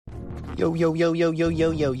Yo, yo, yo, yo, yo,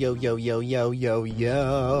 yo, yo, yo, yo, yo, yo, yo,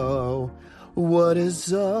 yo. What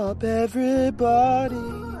is up, everybody?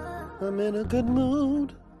 I'm in a good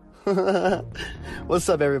mood. What's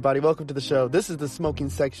up, everybody? Welcome to the show. This is the smoking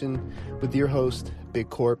section with your host, Big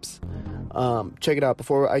Corpse. Check it out.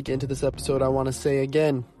 Before I get into this episode, I want to say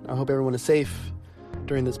again, I hope everyone is safe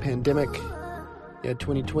during this pandemic. Yeah,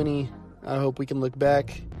 2020. I hope we can look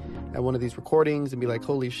back at one of these recordings and be like,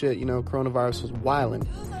 holy shit, you know, coronavirus was wildin'.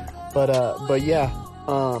 But yeah,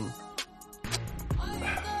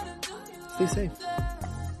 stay safe.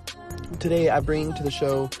 Today I bring to the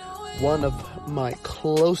show one of my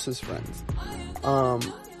closest friends.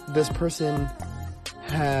 This person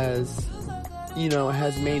has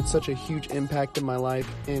made such a huge impact in my life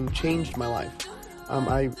and changed my life.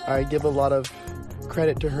 I give a lot of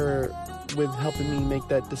credit to her with helping me make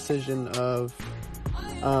that decision of,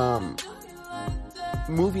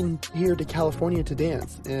 moving here to California to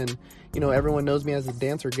dance. And you know, everyone knows me as a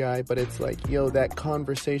dancer guy, but it's like, yo, that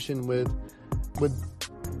conversation with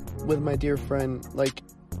my dear friend, like,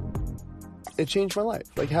 it changed my life.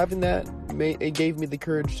 Like, having that, it gave me the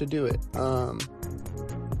courage to do it.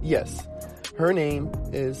 Yes, her name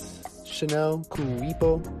is Chanel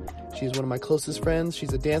Kuwipo. She's one of my closest friends.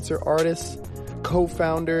 She's a dancer, artist,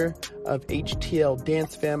 co-founder of HTL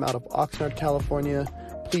Dance Fam out of Oxnard, California.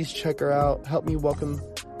 Please check her out. Help me welcome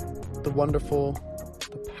the wonderful,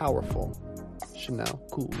 the powerful Chanel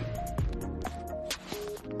Cool.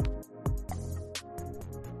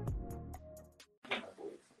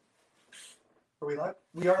 Are we live?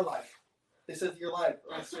 We are live. It says you're live.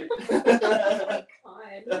 Oh, sweet. God.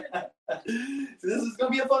 So this is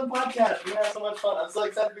going to be a fun podcast. We're going to have so much fun. I'm so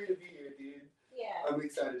excited for you to be here, dude. Yeah. I'm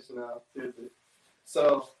excited, Chanel. Seriously.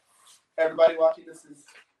 So, everybody watching, this is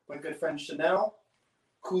my good friend Chanel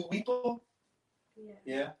Kuwipo.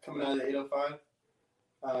 Yeah, coming out of the 805.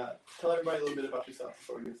 Tell everybody a little bit about yourself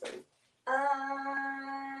before we get started.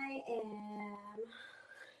 I am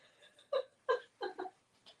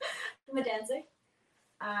I'm a dancer.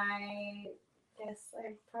 I guess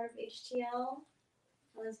I'm part of HTL.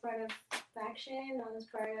 I was part of Faction. I was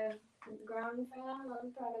part of Ground Fam. I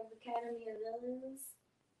was part of Academy of Villains.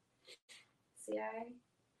 CI.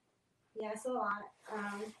 Yeah, so a lot.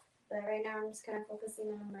 But right now I'm just kind of focusing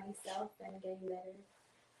on myself and getting better.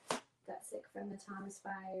 Got sick from the Thomas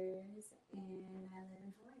fires, and I live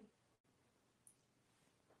in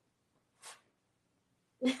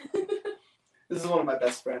Hawaii. This is one of my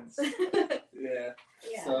best friends. Yeah.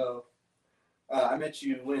 Yeah. So, I met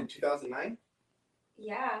you when, 2009?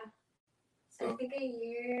 Yeah. So, I think the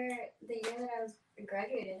year that I was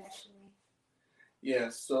graduated, actually. yeah,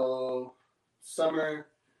 so summer,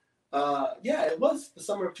 it was the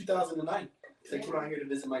summer of 2009. So I came out here to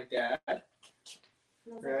visit my dad. And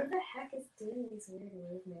I was like, who the heck is doing these weird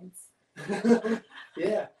movements?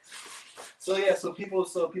 Yeah. So people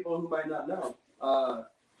who might not know,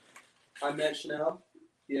 I met Chanel,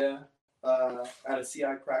 at a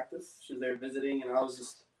CI practice. She was there visiting, and I was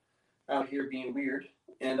just out here being weird.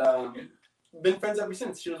 And been friends ever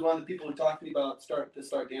since. She was one of the people who talked to me about start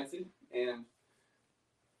dancing, and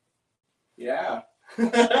yeah,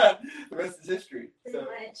 the rest is history. Pretty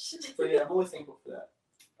much. So yeah, I'm always thankful for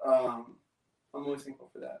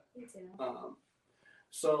that. Me too.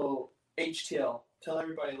 So HTL, tell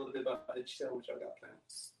everybody a little bit about HTL, which I got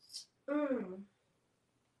planned.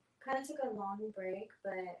 Kind of took a long break,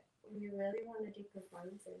 but we really want to do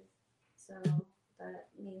performances. So that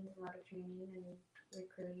means a lot of training and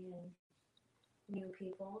recruiting and new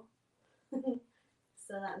people.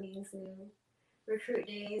 So that means new recruit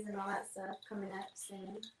days and all that stuff coming up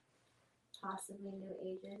soon. Possibly new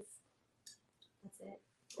ages. That's it.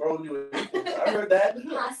 Oh, new ages. I heard that.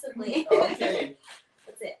 Possibly. Okay.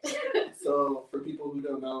 That's it. So for people who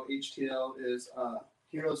don't know, HTL is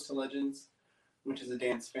Heroes to Legends, which is a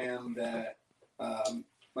dance fam that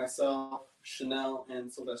myself, Chanel,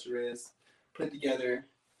 and Sylvester Reyes put together.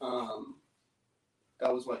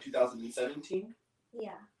 That was 2017?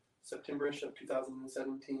 Yeah. September-ish of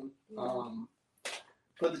 2017. Yeah.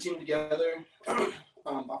 Put the team together,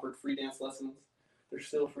 offered free dance lessons. There's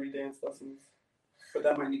still free dance lessons, but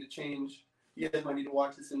that might need to change. You guys might need to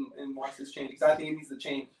watch this and watch this change, because I think it needs to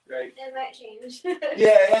change, right? It might change.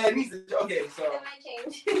 Yeah, it needs to. Okay, so. It might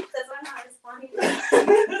change. That's why I'm not responding.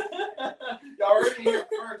 Y'all heard it here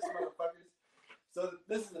first, motherfuckers. So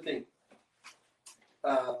this is the thing.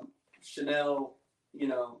 Chanel,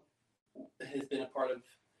 has been a part of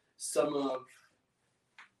some of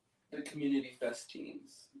the Community Fest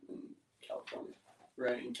teams in California,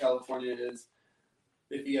 right? And California is,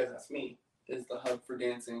 if you guys ask me, is the hub for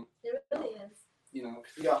dancing. It really is. You know,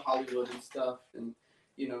 'cause you got Hollywood and stuff, and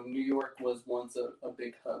you know, New York was once a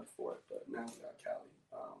big hub for it, but now we got Cali.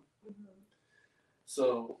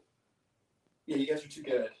 So, yeah, you guys are too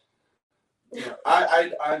good. You know,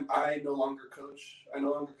 I no longer coach. I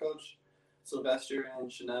no longer coach. Sylvester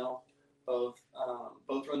and Chanel both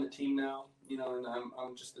run the team now. You know, and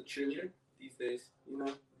I'm just a cheerleader these days. You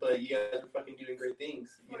know, but you guys are fucking doing great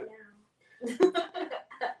things. For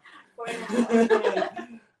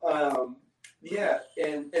now. Yeah,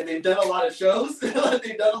 and they've done a lot of shows. They've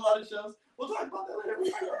done a lot of shows. We'll talk about that later.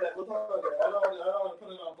 We'll talk about that. I don't want to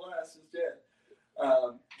put it on blast just yet.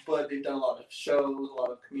 But they've done a lot of shows, a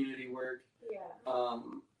lot of community work. Yeah.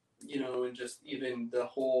 You know, and just even the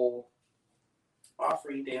whole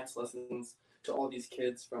offering dance lessons to all these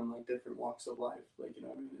kids from like different walks of life. Like, you know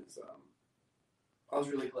what I mean? I was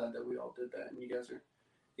really glad that we all did that, and you guys are,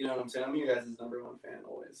 you know what I'm saying? I'm your guys' number one fan,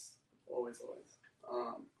 always.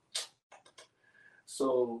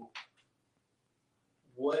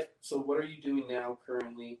 So what are you doing now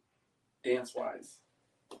currently, dance wise,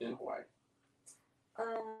 in Hawaii?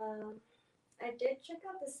 I did check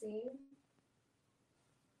out the scene,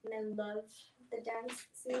 and I love the dance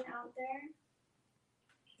scene out there,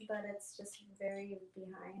 but it's just very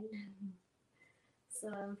behind. So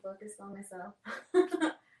I'm focused on myself.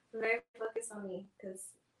 I'm very focused on me,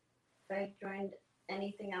 because if I joined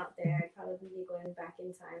anything out there, I'd probably be going back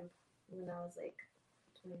in time when I was like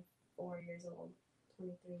 24 years old,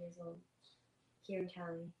 23 years old, here in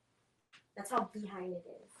Cali. That's how behind it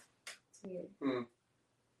is. It's weird.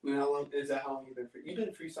 And how long you've been free? You've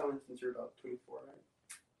been freestyling since you're about 24, right?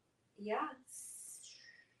 Yeah,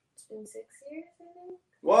 it's been 6 years, I think.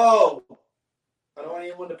 Whoa! I don't want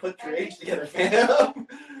anyone to put your age together, fam.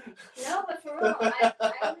 No, but for real,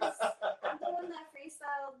 I'm the one that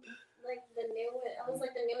freestyled like I was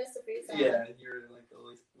like the newest to freestyle. Yeah, you're like the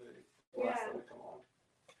last one to come on.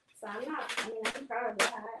 So I'm proud of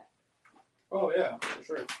that. Oh yeah, for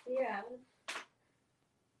sure. Yeah.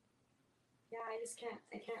 Yeah, I can't.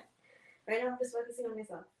 Right now I'm just focusing on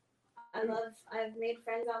myself. I've made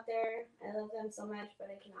friends out there. I love them so much, but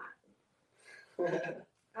I cannot.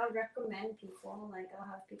 I would recommend people, like I'll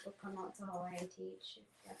have people come out to Hawaii and teach if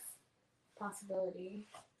that's a possibility.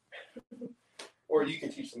 Or you can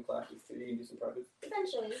teach some classes too. You can do some privates.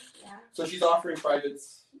 Eventually, yeah. So she's offering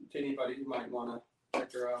privates to anybody who might want to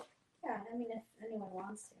check her out. Yeah, if anyone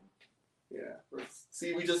wants to. Yeah.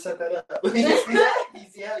 See, we just set that up. You see that? You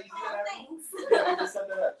see that? Thanks. Yeah, we just set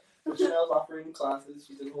that up. So Chanel's offering classes.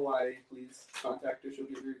 She's in Hawaii. Please contact her. She'll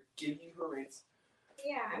give you her rates.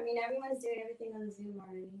 Yeah, everyone's doing everything on Zoom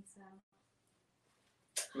already, so.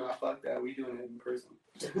 No, fuck that. We doing it in person.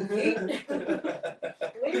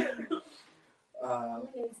 Weird.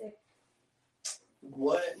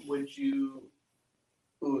 What would you?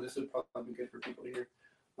 Ooh, this would probably be good for people to hear.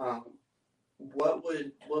 What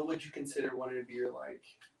would you consider one of your like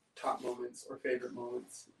top moments or favorite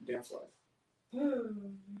moments dance wise? Because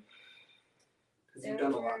you've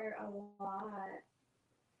done a lot.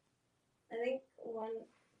 I think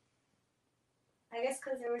I guess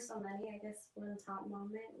because there were so many, I guess one top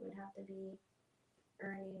moment would have to be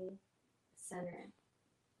earning center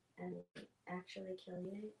and actually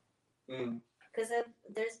killing it. Because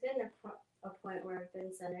there's been a point where I've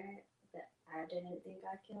been center that I didn't think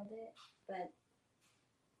I killed it, but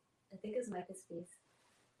I think it's Micah's piece.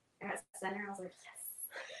 At center, I was like,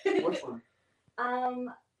 yes. Which one?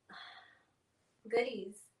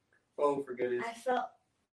 Goodies. Oh, for goodies. I felt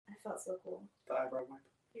so cool. The eyebrow wipe.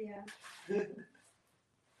 Yeah.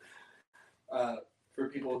 For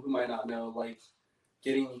people who might not know, like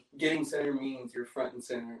getting center means you're front and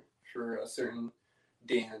center for a certain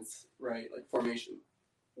dance, right? Like formation.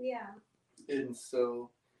 Yeah. And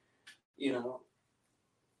so, you know,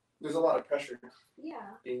 there's a lot of pressure.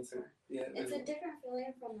 Yeah. Being center. Yeah. It's a different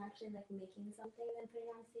feeling from actually like making something and putting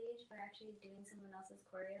it on stage, but actually doing someone else's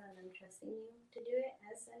choreo and then trusting you to do it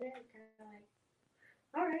as center. It's kind of like,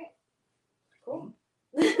 all right, cool.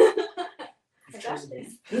 I got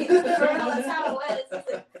this. That's how it was. It's like,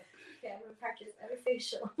 okay, I'm gonna practice every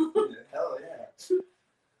facial. Hell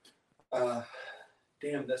yeah.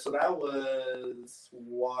 Damn. So that was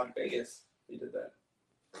WAD Vegas. You did that.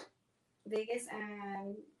 Vegas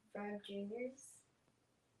and Vibe Juniors,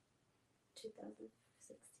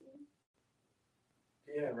 2016.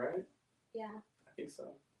 Yeah. Right. Yeah. I think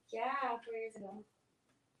so. Yeah, 4 years ago.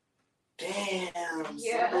 Damn.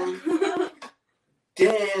 Yeah. Son.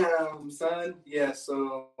 Damn, son. Yeah.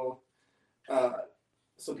 So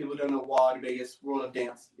people don't know WAD Vegas World of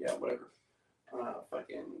Dance. Yeah. Whatever.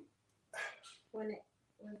 Fucking. When it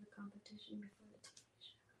was a competition before the TV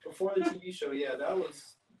show. Before the TV show, yeah, that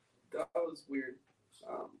was weird.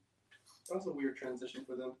 was a weird transition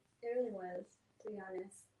for them. It really was, to be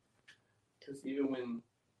honest. Because even when,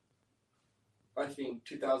 I think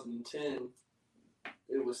 2010,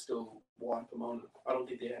 it was still Juan Pomona. I don't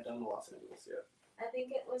think they had done Los Angeles yet. I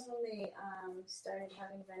think it was when they started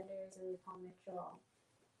having vendors in Palm Mitchell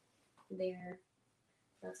there.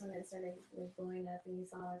 That's when it started like, blowing up, and you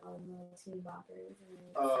saw like all the little team boppers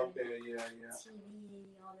and Okay, yeah.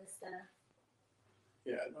 TV, all this stuff.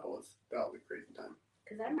 Yeah, that was a crazy time.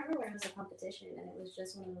 Because I remember when it was a competition, and it was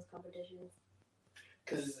just one of those competitions.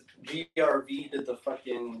 Because GRV did the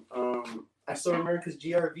fucking, I still remember because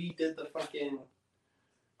GRV did the fucking,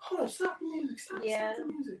 hold on, stop the music, stop the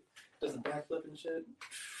music. Does the backflip and shit.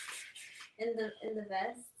 In the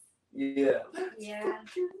vest? Yeah. Yeah.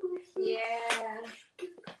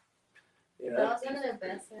 That was one of the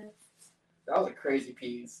best ones. That was a crazy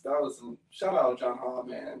piece. That was some, shout out John Hall,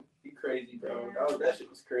 man. He crazy, bro. Yeah. That shit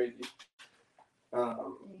was crazy.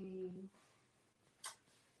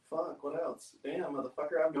 Fuck, what else? Damn,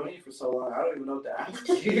 motherfucker, I've known you for so long. I don't even know what to ask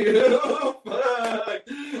you. Fuck.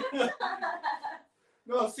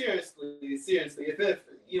 No, seriously. If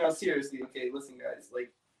seriously, okay, listen, guys.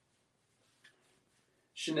 Like,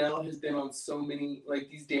 Chanel has been on so many, like,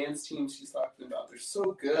 these dance teams she's talking about. They're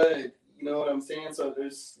so good. You know what I'm saying? So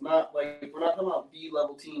there's not, like, we're not talking about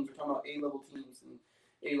B-level teams. We're talking about A-level teams and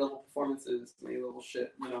A-level performances and A-level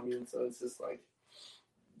shit. You know what I mean? So it's just like,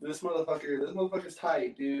 this motherfucker's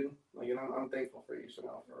tight, dude. Like, and I'm thankful for you,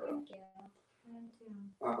 Chanel, for real. Thank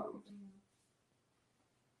you.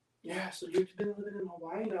 Yeah, so you've been living in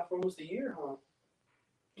Hawaii now for almost a year, huh?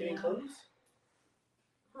 Getting close?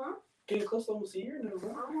 Huh? Getting close to almost a year now,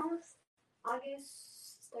 huh? Almost.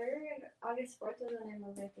 August 3rd, August 4th was when I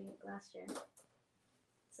moved, I think, last year.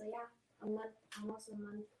 So yeah, almost a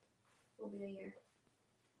month will be a year.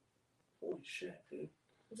 Holy shit, dude.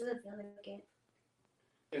 It doesn't feel like it.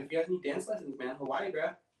 If you guys need dance lessons, man, Hawaii,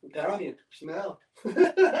 bruh. I'm telling you, Chanel.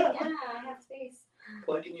 Yeah, I have space.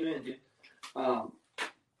 Plugging you in, dude.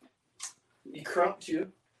 You crump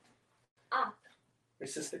too.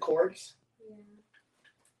 Assist the chords. Yeah.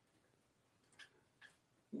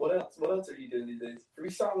 What else are you doing these days?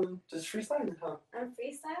 Freestyling? Just freestyling, huh? I'm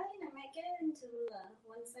freestyling. I might get into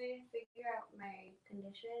once I figure out my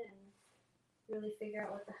condition and really figure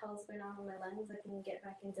out what the hell's going on with my lungs, I can get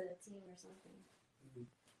back into the team or something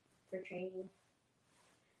for training.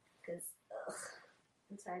 Because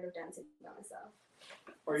I'm tired of dancing by myself.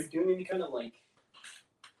 Are you doing any kind of like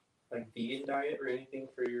vegan diet or anything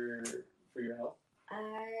for your health?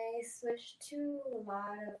 I switched to a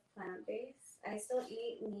lot of plant-based. I still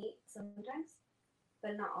eat meat sometimes,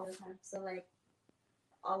 but not all the time. So like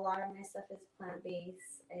a lot of my stuff is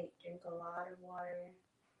plant-based. I drink a lot of water.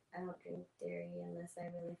 I don't drink dairy unless I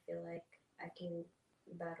really feel like I can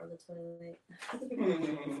battle the toilet.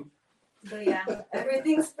 But yeah,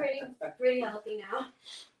 everything's pretty healthy now.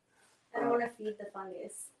 I don't want to feed the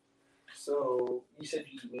fungus. So you said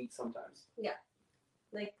you eat meat sometimes. Yeah.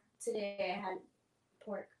 Like today I had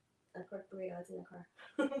pork. A pork burrito. It's in the car.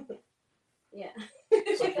 Yeah.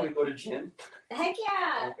 So can we go to gym? Heck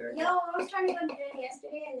yeah! Okay. Yo, I was trying to go to gym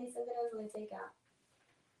yesterday and they said that I was going to take out.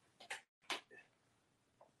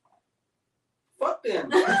 Fuck them!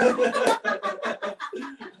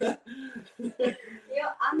 Yo,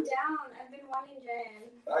 I'm down. I've been wanting gym.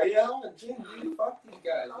 Yeah, I want gym, dude. Fuck these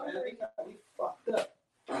guys, man. They got me fucked up.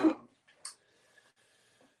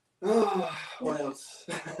 What else?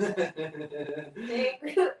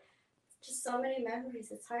 Just so many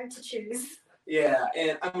memories. It's hard to choose. Yeah,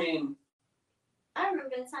 and I mean, I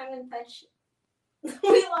remember the time when Fetch,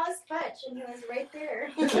 we lost Fetch, and he was right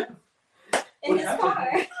there in his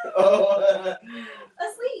car,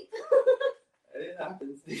 asleep. It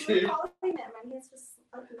happens, We dude. were calling him, and he was just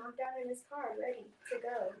knocked out in his car, ready to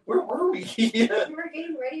go. Where were we? We were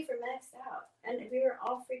getting ready for Maxed Out, and we were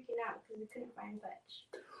all freaking out because we couldn't find Fetch.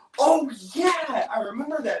 Oh yeah, I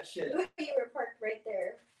remember that shit. You were parked right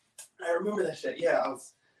there. I remember that shit. Yeah,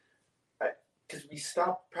 because we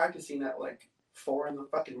stopped practicing at like 4 in the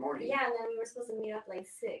fucking morning. Yeah, and then we were supposed to meet up like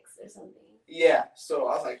 6 or something. Yeah, so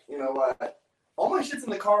I was like, you know what? All my shit's in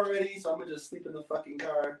the car already, so I'm gonna just sleep in the fucking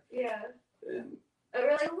car. Yeah. And we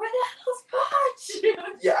were like, where the hell's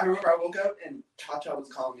Fetch? yeah, I remember I woke up and Cha-Cha was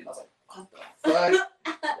calling me, and I was like, what the fuck?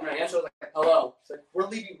 And I answered, I was like, hello. She's like, we're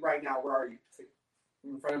leaving right now. Where are you? It's like,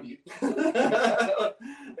 in front of you.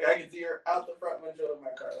 Like, I can see her out the front window of my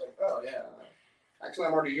car. Like, oh yeah. Actually,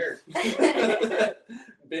 I'm already here.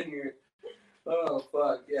 Been here. Oh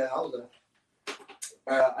fuck yeah, I was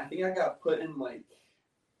I think I got put in like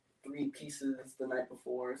 3 pieces the night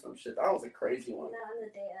before or some shit. That was a crazy one. No, on the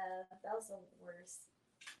day of. That was the worst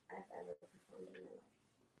I've ever performed in my life.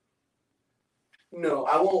 No,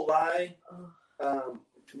 I won't lie. Oh,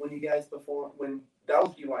 When you guys performed, when that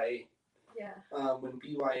was BYA. yeah. When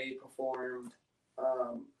BYA performed,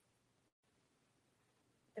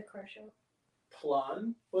 The car show.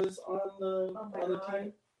 Plan was on the Oh my on the God.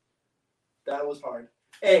 team. That was hard.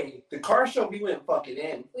 Hey, the car show, we went fucking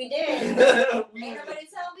in. We did. We went Everybody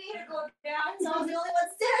told me to go down, so I was the only one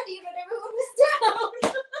standing, but everyone was down.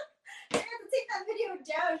 I had to take that video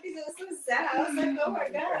down because it was so sad. I was like, oh my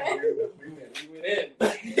God. We went in.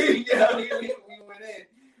 Yeah, we went in.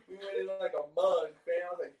 We went in like a mug, man.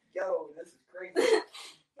 I was like, yo, this is crazy.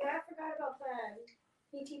 Yeah, I forgot about Plan.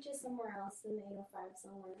 He teaches somewhere else in the 805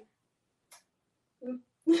 somewhere.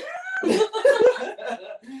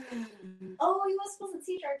 Oh, he was supposed to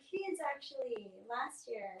teach our kids actually last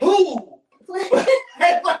year. Who?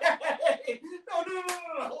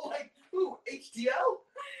 No. Like, who? HDL?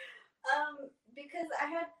 Because I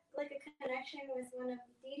had like a connection with one of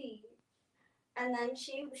Dee. And then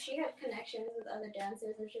she had connections with other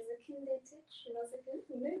dancers, and she's like, "Can they teach?" And I was like,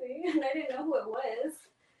 "Maybe," and I didn't know who it was.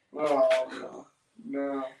 Oh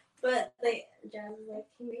no. But Jazz was like,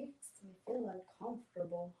 "He makes me feel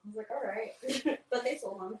uncomfortable." I was like, "All right," but they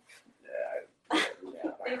told him.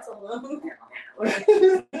 They told him.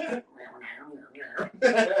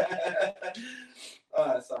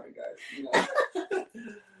 Sorry guys. You know.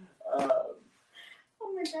 Oh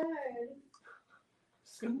my God.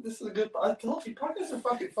 This is a good. I told you, podcasts are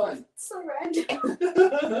fucking fun. It's so random.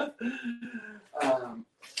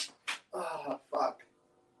 Fuck.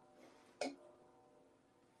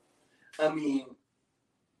 I mean,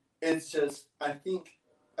 it's just. I think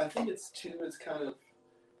it's too. It's kind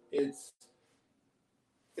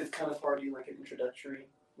of already like an introductory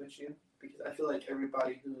with you, because I feel like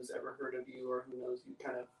everybody who's ever heard of you or who knows you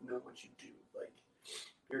kind of know what you do. Like,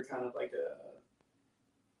 you're kind of like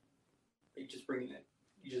you just bring it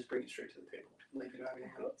straight to the table. Like, you know what I mean?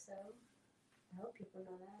 I hope so. I hope people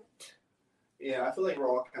know that. Yeah, I feel like we're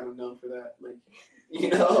all kind of known for that. Like, you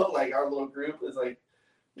know, like our little group is like,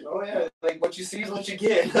 oh yeah, like what you see is what you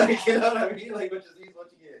get. Like, you know what I mean? Like what you see is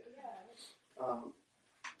what you get. Yeah.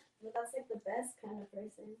 But that's like the best kind of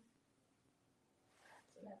person.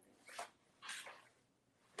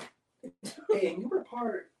 Hey, and you were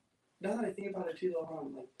part. Now that I think about it too,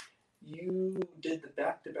 though, like you did the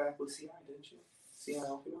back-to-back with CI, didn't you? CI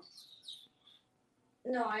Alpino?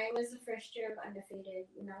 No, I was the first year of undefeated,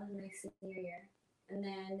 and that was my senior year. And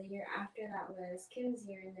then the year after that was Kim's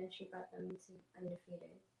year, and then she got them to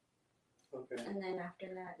undefeated. Okay. And then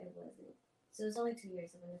after that, it wasn't. So it was only 2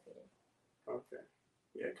 years of undefeated. Okay.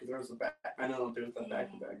 Yeah, because there was a back. I know there was that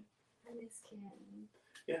back-to-back. I miss Kim.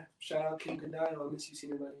 Yeah. Shout out Kim Gandayo. I miss you,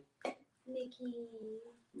 senior buddy. Nikki.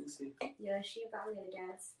 Let me see. Yeah, she got me to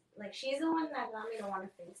dance. Like, she's the one that got me to want to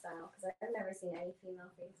freestyle, because I've never seen any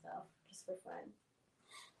female freestyle, just for fun.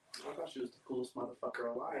 I thought she was the coolest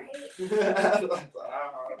motherfucker alive. Right?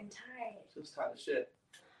 I'm tired. She was tired of shit.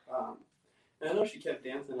 And I know she kept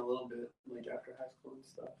dancing a little bit, like after high school and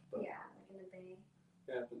stuff. But Yeah, like in the Bay.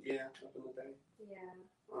 yeah, up in the Bay. Yeah.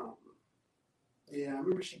 Yeah, I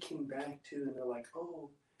remember she came back too, and they're like,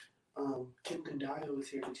 "Oh, Kim Gandayo is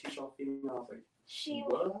here to teach all females." Like, She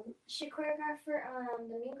choreographed for the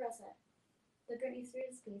Mean Girl set, the Britney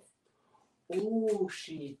Spears piece. oh,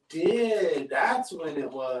 she did. That's when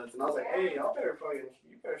it was, and I was like, "Hey,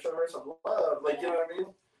 you better show her some love." Like, you know what I mean?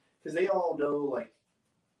 Because they all know, like,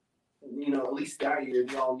 you know, at least that year,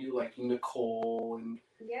 they all knew like Nicole and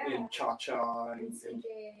Cha Cha and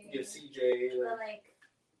CJ. CJ. Like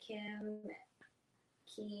Kim,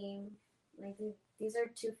 Keem, like these are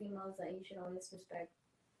two females that you should always respect.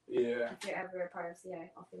 Yeah. If you're ever a part of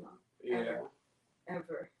CI, all female. Yeah.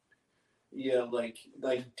 Ever. Yeah, like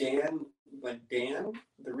Dan.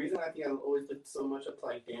 The reason I think I always looked so much up to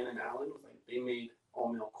like Dan and Alan was like they made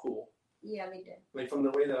all male cool. Yeah, they did. Like from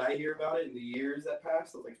the way that I hear about it in the years that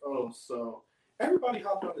passed, I was like, oh, so everybody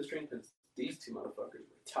hopped on this train because these two motherfuckers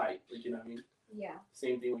were tight. Like, you know what I mean? Yeah.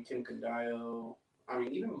 Same thing with Kim Gandayo. I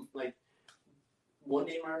mean, even like one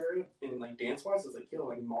name I heard in like dance wise was like, yo,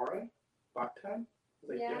 like Mara Bakhtai.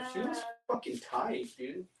 Like, yeah, she was fucking tight,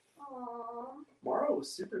 dude. Aww. Mara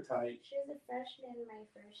was super tight. She was a freshman my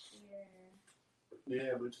first year.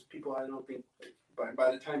 Yeah, but just people I don't think like,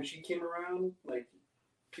 by the time she came around, like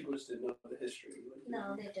people just didn't know the history. Like,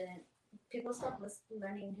 no, they didn't. People stopped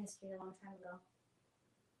learning history a long time ago.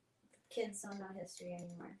 Kids don't know history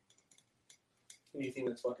anymore. And you think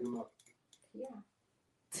that's fucking them up? Yeah.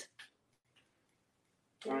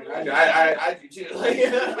 I mean, I do too. Like,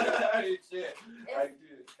 I do shit. I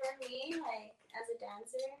do. For me, like, as a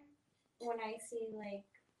dancer, when I see, like,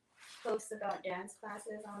 posts about dance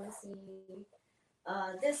classes, I want to see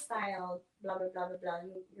this style, blah blah blah blah blah.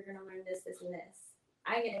 You're gonna learn this, this, and this.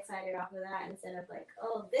 I get excited off of that instead of like,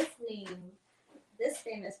 oh, this name, this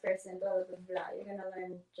famous person, blah blah blah blah. You're gonna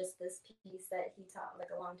learn just this piece that he taught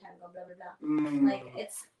like a long time ago, blah blah blah. Like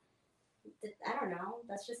it's, I don't know.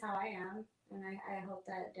 That's just how I am, and I hope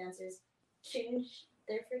that dancers change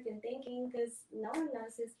their freaking thinking because no one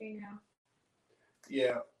knows history now.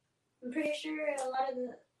 Yeah. I'm pretty sure a lot of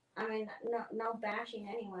the, I mean, no bashing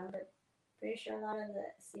anyone, but pretty sure a lot of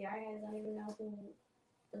the CI guys don't even know who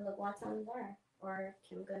the Leguatons are or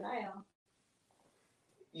Kim Gundayo.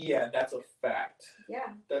 Yeah, that's a fact.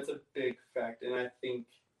 Yeah. That's a big fact, and I think,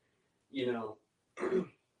 you know,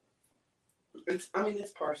 it's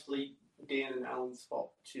partially Dan and Alan's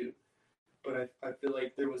fault too, but I feel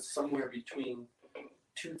like there was somewhere between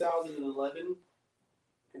 2011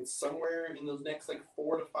 and somewhere in those next like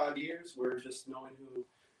 4 to 5 years where just knowing who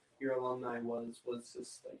your alumni was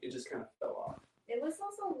just like it just kind of fell off. It was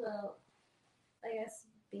also the, I guess,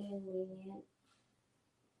 being lenient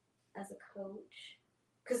as a coach,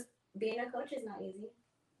 because being a coach is not easy.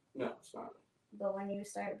 No, it's not. But when you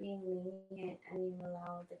start being lenient and you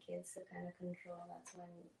allow the kids to kind of control, that's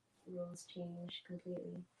when rules change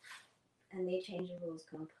completely. And they change the rules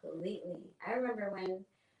completely. I remember when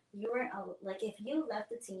you weren't, like, if you left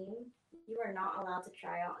the team, you were not allowed to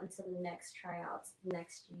try out until the next tryouts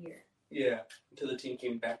next year. Yeah, until the team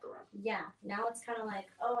came back around. Yeah, now it's kind of like,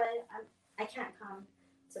 oh, I can't come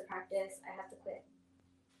to practice. I have to quit.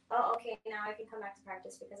 Oh, okay, now I can come back to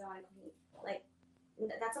practice because I want to compete. Like,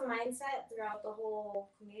 that's a mindset throughout the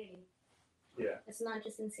whole community. Yeah. It's not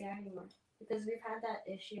just in CI anymore. Because we've had that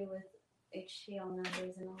issue with HTL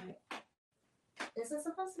nowadays, and I'm like, this is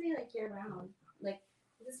supposed to be like year round. Like,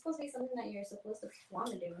 this is supposed to be something that you're supposed to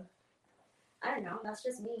want to do. I don't know, that's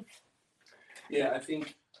just me. Yeah, I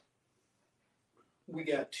think we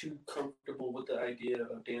got too comfortable with the idea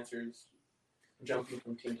of dancers jumping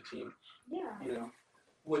from team to team. Yeah. You know,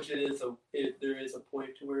 which there is a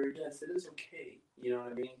point to where yes, it is okay. You know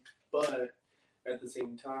what I mean? But at the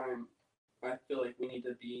same time, I feel like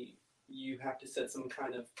you have to set some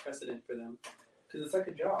kind of precedent for them because it's like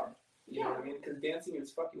a job. You know what I mean? Because dancing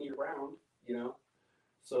is fucking year round. You know,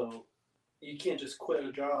 so you can't just quit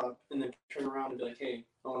a job and then turn around and be like, hey,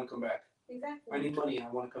 I want to come back. Exactly. I need money. I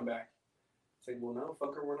want to come back. It's like, well, no,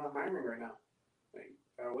 fucker, we're not hiring right now. Like,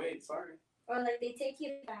 oh, wait, sorry. Or like they take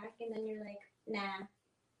you back and then you're like, nah,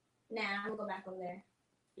 I'm gonna go back over there.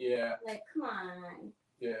 Yeah. Like, come on.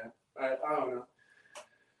 Yeah. I don't know.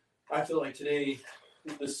 I feel like today,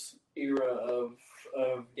 this era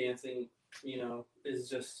of dancing, you know, is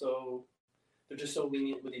just so, they're just so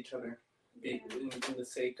lenient with each other. In the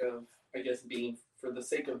sake of, I guess, for the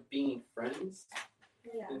sake of being friends.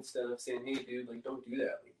 Yeah. Instead of saying, hey, dude, like, don't do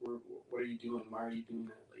that. Like, what are you doing? Why are you doing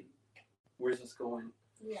that? Like, where's this going?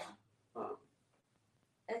 Yeah.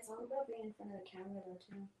 It's all about being in front of the camera, though,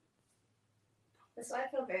 too. That's why I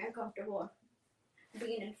feel very uncomfortable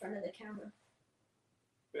being in front of the camera.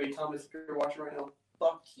 Hey, Thomas, if you're watching right now,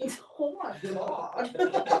 fuck you. Oh, my God.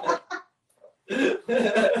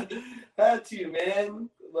 Had to, man.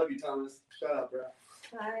 Love you, Thomas. Shout out, bro.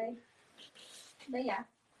 Hi. But, yeah.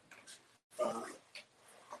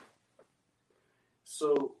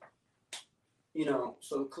 So, you know,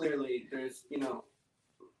 so clearly there's, you know,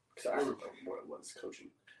 because I remember what it was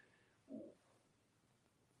coaching.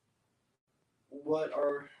 What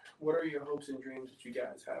are your hopes and dreams that you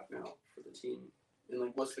guys have now for the team? And,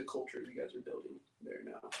 like, what's the culture you guys are building there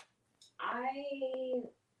now?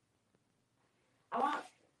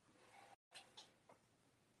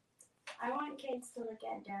 I want kids to look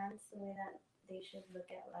at dance the way that they should look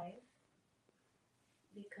at life.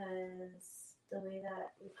 Because the way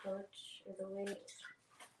that we coach or the way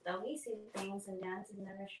that we see things in dance is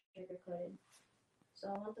never sugar-coated. So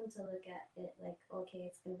I want them to look at it like, okay,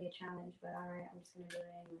 it's going to be a challenge, but all right, I'm just going to do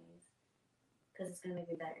it anyways. Because it's going to make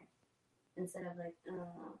me better. Instead of like,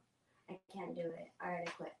 I can't do it. All right,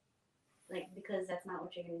 I quit. Like, because that's not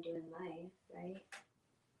what you're going to do in life, right?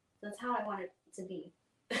 So that's how I want it to be.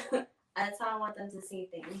 That's how I want them to see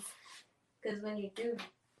things. Because when you do,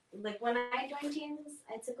 like when I joined teams,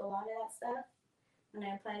 I took a lot of that stuff and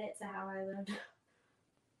I applied it to how I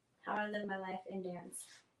live my life in dance.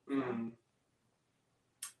 Mm-hmm.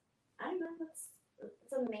 I don't know,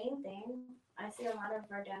 it's a main thing. I see a lot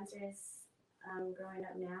of our dancers growing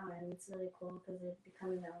up now, and it's really cool because they're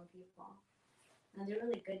becoming their own people. And they're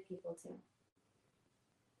really good people too.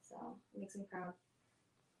 So it makes me proud.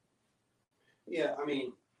 Yeah, I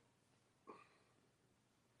mean,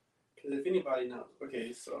 because if anybody knows,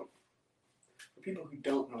 okay, so for people who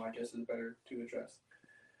don't know, I guess it's better to address.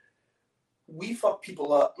 we fuck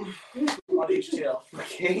people up on HTL.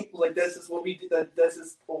 Okay, like this is what we did. This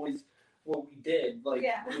is always what we did. Like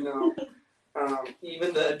you know,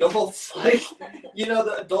 even the adults, like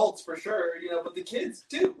the adults for sure. But the kids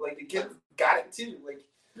too. Like the kids got it too. Like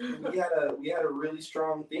we had a really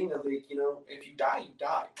strong thing of like if you die, you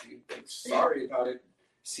die, dude. Like sorry about it.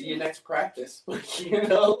 See you next practice. Like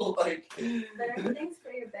like. But everything's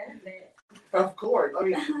for your benefit. Of course. I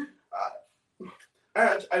mean,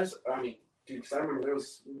 I mean, dude, because I remember there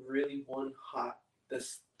was really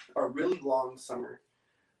a really long summer.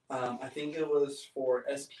 I think it was for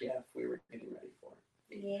SPF we were getting ready for.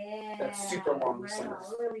 Yeah. That's super long summer.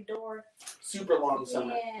 Really dork. Super long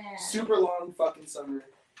summer. Yeah. Super long fucking summer.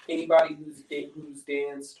 Anybody who's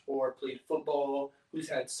danced or played football, who's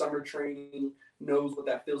had summer training, knows what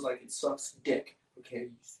that feels like. It sucks dick. Okay,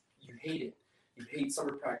 you hate it. You hate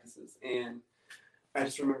summer practices, and I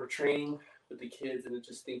just remember training with the kids and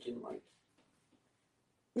just thinking like,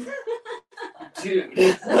 dude,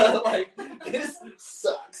 like this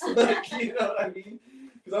sucks. Like, you know what I mean?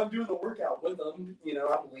 Because I'm doing the workout with them.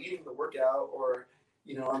 I'm leading the workout, or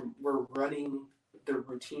we're running the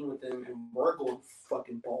routine with them, and we're going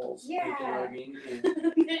fucking balls. Yeah. Like, you know what I mean? And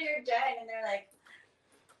you're dying, and they're like.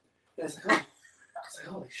 It's like,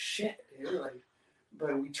 holy shit, dude. Like,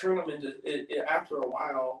 but we turn them into it after a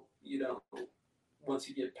while. Once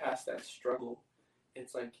you get past that struggle,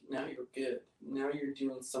 it's like now you're good. Now you're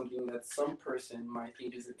doing something that some person might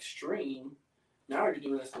think is extreme. Now you're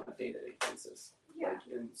doing this on a day-to-day basis. Yeah. Like,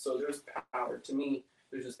 and so there's power. To me,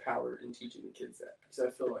 there's just power in teaching the kids that, because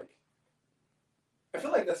I feel like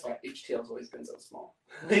that's why HTL's always been so small.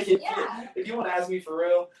 Like if you want to ask me for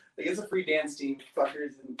real, like it's a free dance team,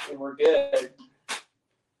 fuckers, and we're good.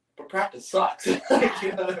 But practice sucks. Like,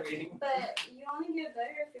 you know what I mean? But you only get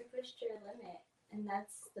better if you're pushed to your limit, and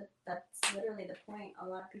that's literally the point. A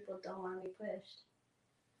lot of people don't want to be pushed,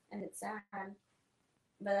 and it's sad.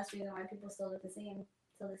 But that's the reason why people still look the same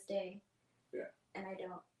till this day. Yeah. And I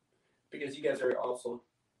don't. Because you guys are also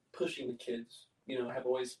pushing the kids. Have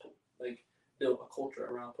always like built a culture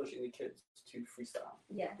around pushing the kids to freestyle.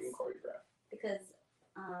 Yes. And choreograph. Because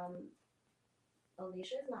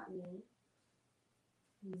Alicia is not me.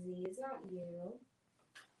 Z is not you.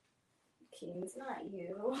 King's not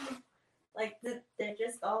you. Like, they're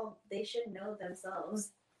just all, they should know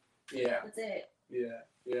themselves. Yeah. That's it. Yeah.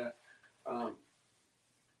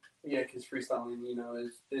 Yeah, because freestyling,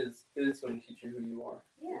 is going to teach you who you are.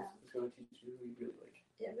 Yeah. It's going to teach you who you really like.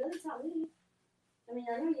 It really taught me. I mean,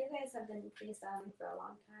 I know you guys have been freestyling for a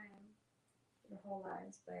long time, your whole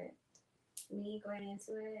lives, but me going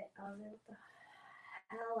into it, I was like, what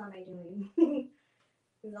the hell am I doing?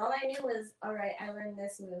 Because all I knew was, all right, I learned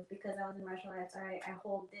this move because I was in martial arts. All right, I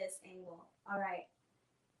hold this angle. All right,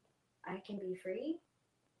 I can be free.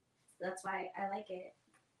 That's why I like it.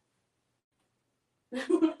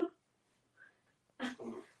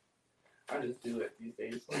 I just do it these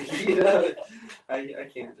days. I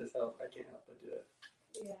can't help but do it.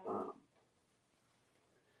 Yeah.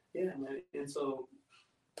 Yeah, man. And so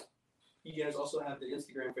you guys also have the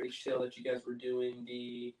Instagram for HTL that you guys were doing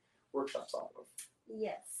the workshops off of.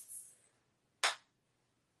 Yes.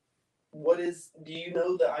 Do you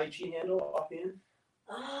know the IG handle offhand?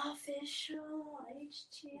 Official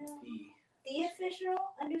HTL. The official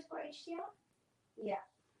 _HTL? Yeah.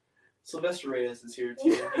 Sylvester Reyes is here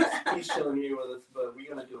too. He's chilling here with us, but we're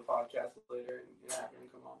gonna do a podcast later and have him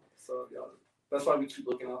come on. So that's why we keep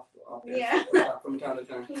looking off yeah. from time to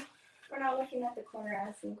time. We're not looking at the corner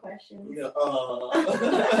asking questions. Yeah.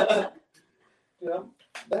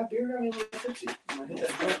 That beer got me a little tipsy.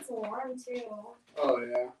 It's warm too. Oh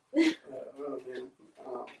yeah. Oh man.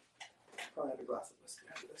 Probably have a glass of whiskey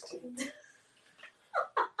after this too.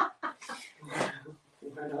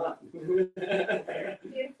 Why not?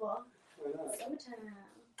 Beautiful. Why not?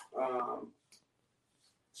 Summertime.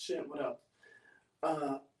 Shit. What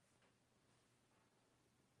else?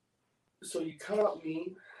 So you cut out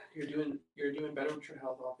me. You're doing better with your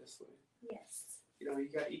health, obviously. Yes. You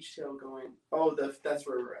got HTL going. Oh, that's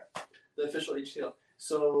where we're at. The official HTL.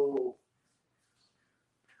 So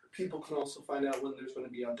people can also find out when there's going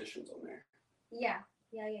to be auditions on there. Yeah.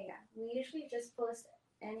 We usually just post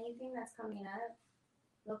anything that's coming up.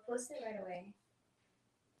 We'll post it right away.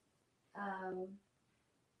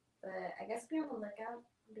 But I guess be on the lookout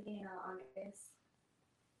beginning of August,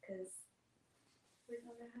 because we're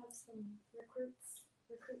going to have some recruit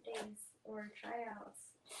days or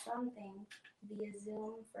tryouts, something via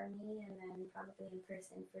Zoom for me, and then probably in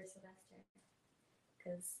person for Sylvester,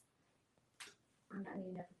 because I'm not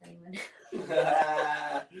meeting up with anyone.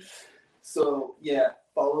 So yeah,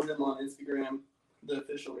 follow them on Instagram, the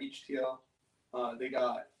official HTL. They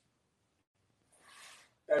got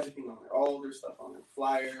everything on there, all their stuff on there,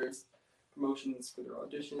 flyers, promotions for their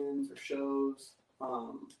auditions or shows.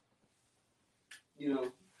 You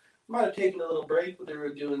know, might have taken a little break, but they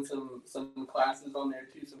were doing some classes on there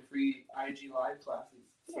too, some free IG live classes.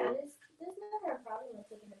 So, Yeah, there's never a problem with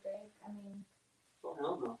taking a break. I mean, oh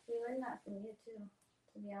hell no. we learned that from you too,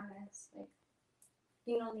 to be honest. Like,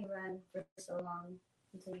 you can only run for so long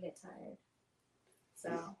until you get tired.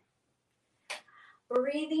 So,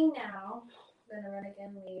 breathing now. Gonna run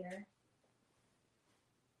again later.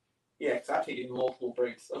 Yeah, because I've taken multiple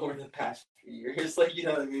breaks over the past few years. Like, you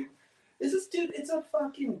know what I mean? This is, dude, it's a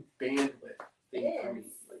fucking bandwidth thing It for me. is.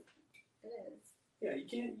 Like, It is. yeah, you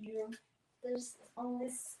can't, you know. There's only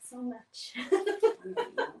so much.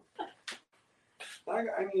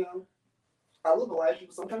 I mean, I love Elijah,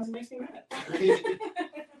 but sometimes it makes me mad.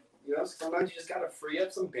 You know, sometimes you just gotta free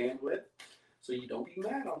up some bandwidth so you don't be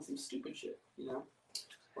mad on some stupid shit, you know?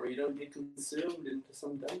 Or you don't get consumed into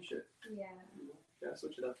some dumb shit. Yeah. You know? You gotta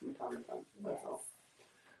switch it up from time to time. That's Yes. all.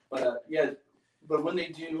 But, yeah, but when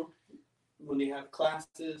they have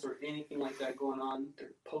classes or anything like that going on,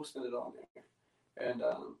 they're posting it on there. And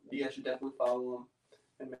you guys should definitely follow them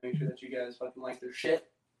and make sure that you guys fucking like their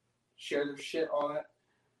shit, share their shit, all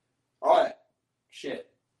that shit.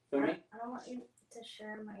 Feel me? I don't want you to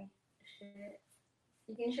share my shit.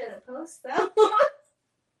 You can share the post though.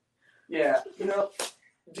 Yeah, you know,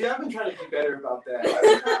 dude, I've been trying to do better about that.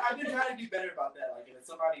 I've been trying to do better about that. Like, if it's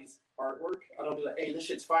somebody's artwork, I don't be like, hey, this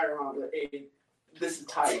shit's fire on. Like, hey, this is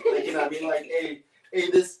tight. Like, you know what I mean? Like, hey,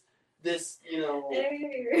 this, you know.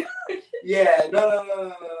 Yeah,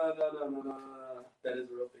 no. That is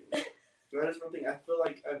a real thing. That is a real thing. I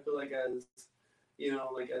feel like as, you know,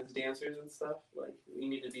 like as dancers and stuff, like we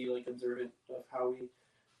need to be like observant of how we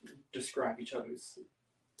describe each other's.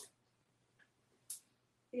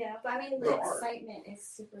 Yeah, but I mean the excitement is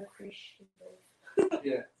super appreciative.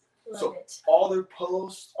 Yeah. Love So it. all their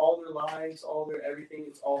posts, all their lives, all their everything,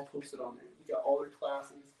 it's all posted on there. You got all their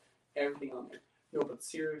classes, everything on there. No, but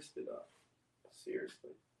seriously though,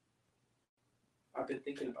 I've been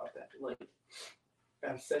thinking about that. Like,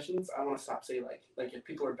 at sessions, I want to stop saying like if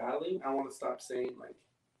people are battling, I want to stop saying like,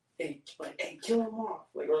 hey, kill him off,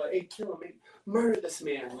 like, or like, hey, kill him, murder this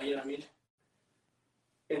man. Like, you know what I mean?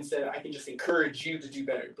 Instead, I can just encourage you to do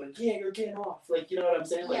better. Like, yeah, you're getting off. Like, you know what I'm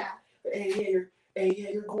saying? Like, Yeah.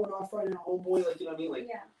 you're going off right now, homeboy. Like, you know what I mean? Like,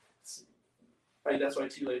 Yeah. Like, that's why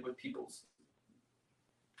too, like with people's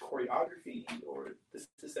choreography or this,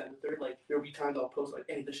 that, and the third. Like, there'll be times I'll post like,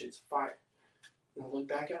 hey, this shit's fire. And I'll look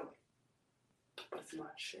back at it like, but it's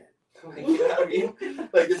not shit. Like, you know what I mean?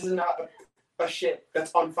 Like, this is not a shit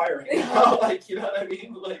that's on fire right now. Like, you know what I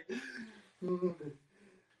mean? Like,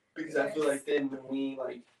 because I feel like then when we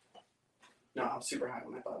like, no, I'm super high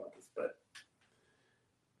when I thought about this, but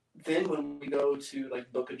then when we go to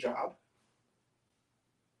like book a job,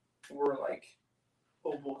 we're like,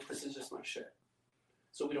 oh, well, this is just my shit.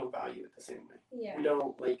 So we don't value it the same way. Yeah. We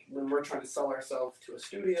don't, like, when we're trying to sell ourselves to a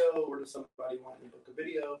studio or to somebody wanting to book a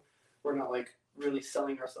video, we're not, like, really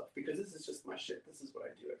selling ourselves because this is just my shit. This is what I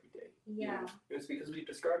do every day. Yeah. You know? It's because we've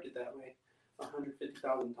described it that way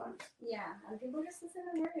 150,000 times. Yeah. And people just listen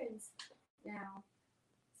to words now.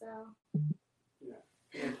 So.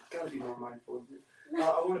 Yeah, gotta be more mindful of it.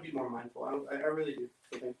 I want to be more mindful. I really do.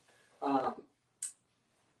 Okay.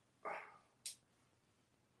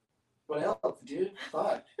 What else, dude?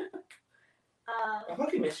 Fuck. I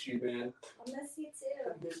fucking miss you, man. I miss you too.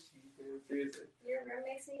 I miss you, man. Seriously. Your room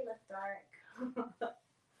makes me look dark.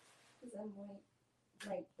 Because I'm white.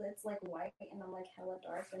 Like, it's like white and I'm like hella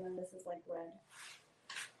dark and then this is like red.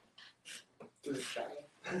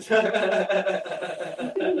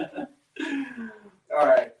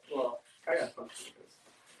 Alright, well, I got fun with this.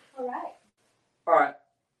 Alright.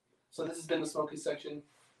 So this has been the smoking section.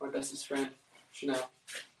 My bestest friend, Chanel.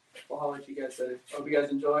 We'll holler at you guys later. Hope you guys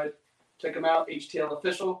enjoyed. Check them out, HTL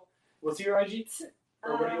Official. What's your IG?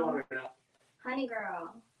 Or what do you want right now? Honey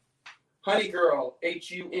Girl. Honey Girl,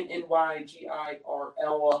 HUNNYGIRL.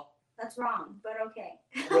 That's wrong, but okay.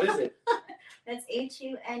 What is it? That's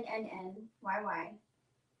HUNNNYY.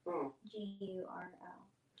 Oh.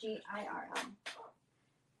 GIRL.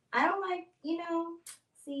 I don't like,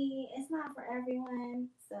 see, it's not for everyone.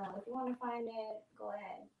 So if you want to find it, go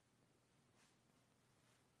ahead.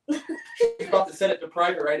 She's about to set it to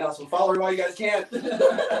private right now, so follow her while you guys can.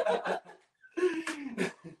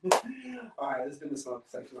 Alright, this has been the smoke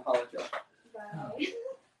section. I'll holler at y'all. Bye.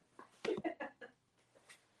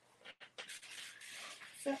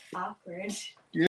 So awkward.